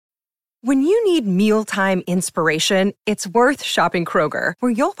When you need mealtime inspiration, it's worth shopping Kroger,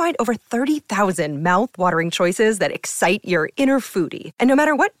 where you'll find over 30,000 mouth-watering choices that excite your inner foodie. And no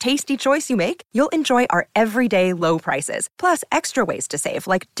matter what tasty choice you make, you'll enjoy our everyday low prices, plus extra ways to save,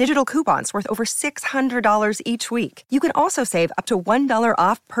 like digital coupons worth over $600 each week. You can also save up to $1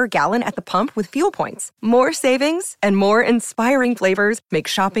 off per gallon at the pump with fuel points. More savings and more inspiring flavors make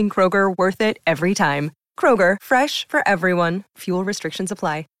shopping Kroger worth it every time. Kroger, fresh for everyone. Fuel restrictions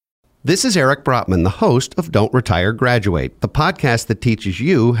apply. This is Eric Brotman, the host of Don't Retire, Graduate, the podcast that teaches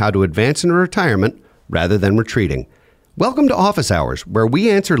you how to advance in retirement rather than retreating. Welcome to Office Hours, where we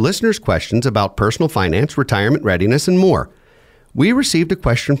answer listeners' questions about personal finance, retirement readiness, and more. We received a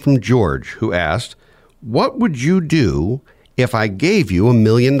question from George, who asked, "What would you do if I gave you $1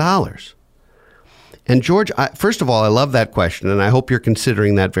 million?" And George, first of all, I love that question, and I hope you're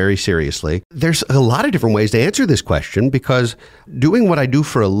considering that very seriously. There's a lot of different ways to answer this question, because doing what I do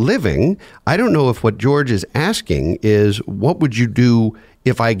for a living, I don't know if what George is asking is, what would you do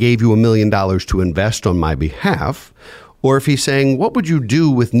if I gave you $1 million to invest on my behalf? Or if he's saying, what would you do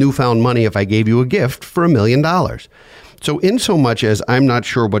with newfound money if I gave you a gift for $1 million? So in so much as I'm not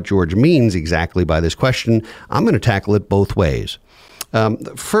sure what George means exactly by this question, I'm going to tackle it both ways.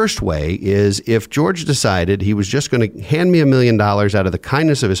 The first way is, if George decided he was just going to hand me $1 million out of the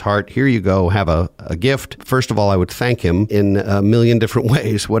kindness of his heart, here you go, have a gift. First of all, I would thank him in a million different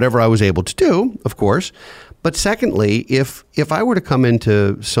ways, whatever I was able to do, of course. But secondly, if I were to come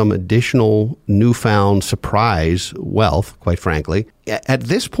into some additional newfound surprise wealth, quite frankly, at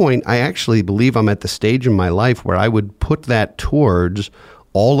this point, I actually believe I'm at the stage in my life where I would put that towards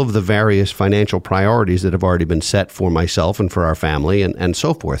all of the various financial priorities that have already been set for myself and for our family and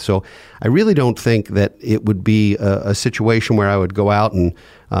so forth. So I really don't think that it would be a situation where I would go out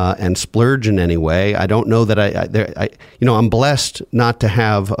and splurge in any way. I don't know that I'm blessed not to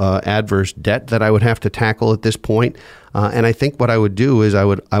have adverse debt that I would have to tackle at this point. And I think what I would do is I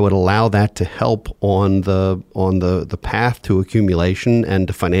would allow that to help on the path to accumulation and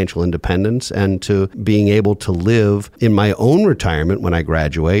to financial independence and to being able to live in my own retirement when I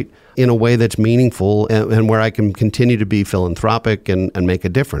graduate in a way that's meaningful and where I can continue to be philanthropic and make a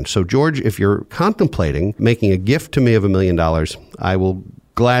difference. So George, if you're contemplating making a gift to me of $1 million, I will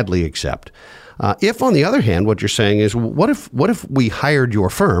gladly accept. If, on the other hand, what you're saying is, what if we hired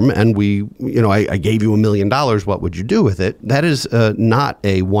your firm and I gave you $1 million, what would you do with it? That is not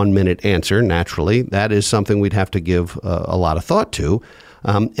a 1-minute answer, naturally. That is something we'd have to give a lot of thought to.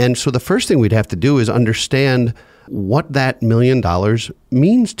 And so the first thing we'd have to do is understand what that $1 million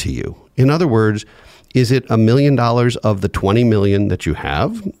means to you. In other words, is it $1 million of the 20 million that you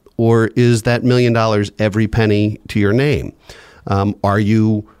have, or is that $1 million every penny to your name? Are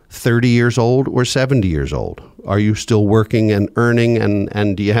you 30 years old or 70 years old? Are you still working and earning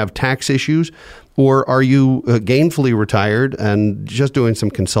and do you have tax issues? Or are you gainfully retired and just doing some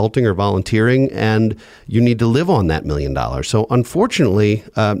consulting or volunteering and you need to live on that $1 million? So unfortunately,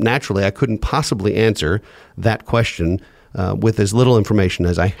 naturally, I couldn't possibly answer that question with as little information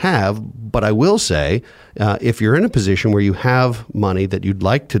as I have. But I will say, if you're in a position where you have money that you'd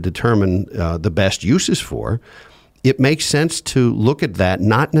like to determine the best uses for, it makes sense to look at that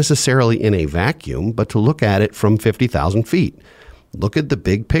not necessarily in a vacuum, but to look at it from 50,000 feet. Look at the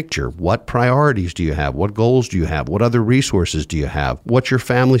big picture. What priorities do you have? What goals do you have? What other resources do you have? What's your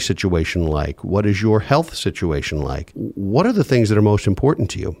family situation like? What is your health situation like? What are the things that are most important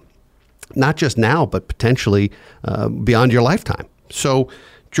to you? Not just now, but potentially beyond your lifetime. So,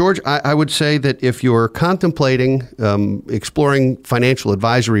 George, I would say that if you're contemplating exploring financial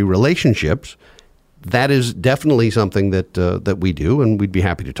advisory relationships, that is definitely something that we do, and we'd be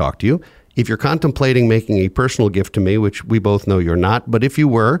happy to talk to you. If you're contemplating making a personal gift to me, which we both know you're not, but if you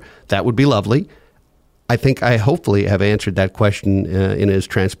were, that would be lovely. I think I hopefully have answered that question in as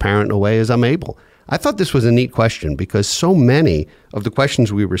transparent a way as I'm able. I thought this was a neat question because so many of the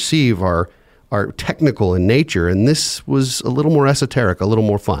questions we receive are technical in nature, and this was a little more esoteric, a little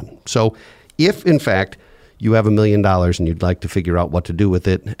more fun. So if, in fact, you have $1 million and you'd like to figure out what to do with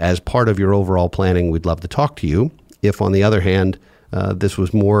it as part of your overall planning, we'd love to talk to you. If, on the other hand, this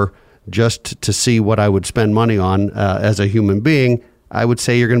was more just to see what I would spend money on as a human being, I would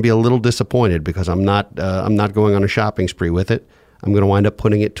say you're going to be a little disappointed because I'm not going on a shopping spree with it. I'm going to wind up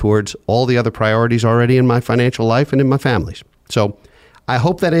putting it towards all the other priorities already in my financial life and in my family's. So I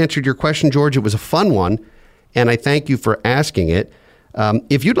hope that answered your question, George. It was a fun one, and I thank you for asking it.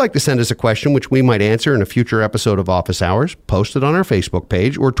 If you'd like to send us a question, which we might answer in a future episode of Office Hours, post it on our Facebook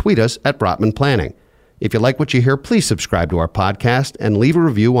page or tweet us at Brotman Planning. If you like what you hear, please subscribe to our podcast and leave a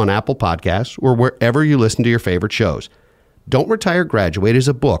review on Apple Podcasts or wherever you listen to your favorite shows. Don't Retire, Graduate is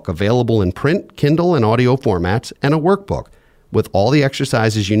a book available in print, Kindle, and audio formats, and a workbook with all the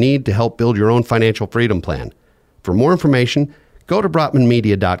exercises you need to help build your own financial freedom plan. For more information, go to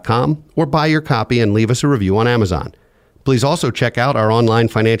brotmanmedia.com or buy your copy and leave us a review on Amazon. Please also check out our online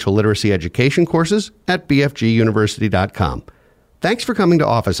financial literacy education courses at bfguniversity.com. Thanks for coming to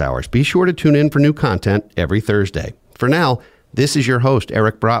Office Hours. Be sure to tune in for new content every Thursday. For now, this is your host,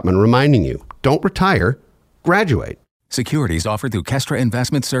 Eric Brotman, reminding you, don't retire, graduate. Securities offered through Kestra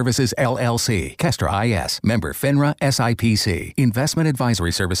Investment Services, LLC. Kestra IS. Member FINRA SIPC. Investment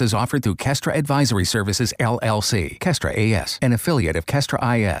advisory services offered through Kestra Advisory Services, LLC. Kestra AS. An affiliate of Kestra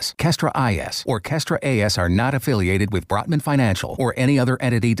IS. Kestra IS or Kestra AS are not affiliated with Brotman Financial or any other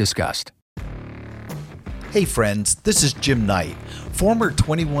entity discussed. Hey friends, this is Jim Knight, former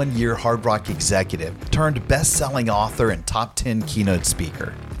 21-year Hard Rock executive turned best-selling author and top 10 keynote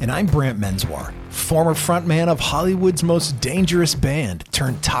speaker. And I'm Brant Menswar, former frontman of Hollywood's Most Dangerous Band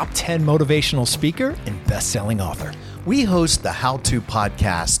turned top 10 motivational speaker and best-selling author. We host the how-to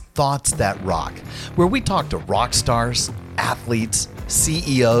podcast, Thoughts That Rock, where we talk to rock stars, athletes,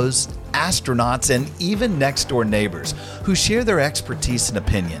 CEOs, astronauts, and even next-door neighbors who share their expertise and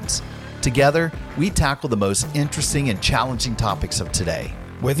opinions. Together, we tackle the most interesting and challenging topics of today.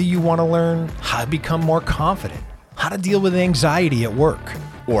 Whether you want to learn how to become more confident, how to deal with anxiety at work,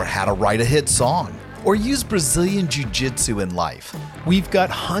 or how to write a hit song, or use Brazilian Jiu-Jitsu in life, we've got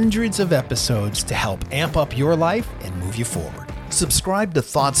hundreds of episodes to help amp up your life and move you forward. Subscribe to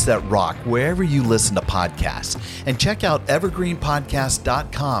Thoughts That Rock wherever you listen to podcasts, and check out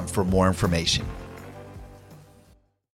evergreenpodcast.com for more information.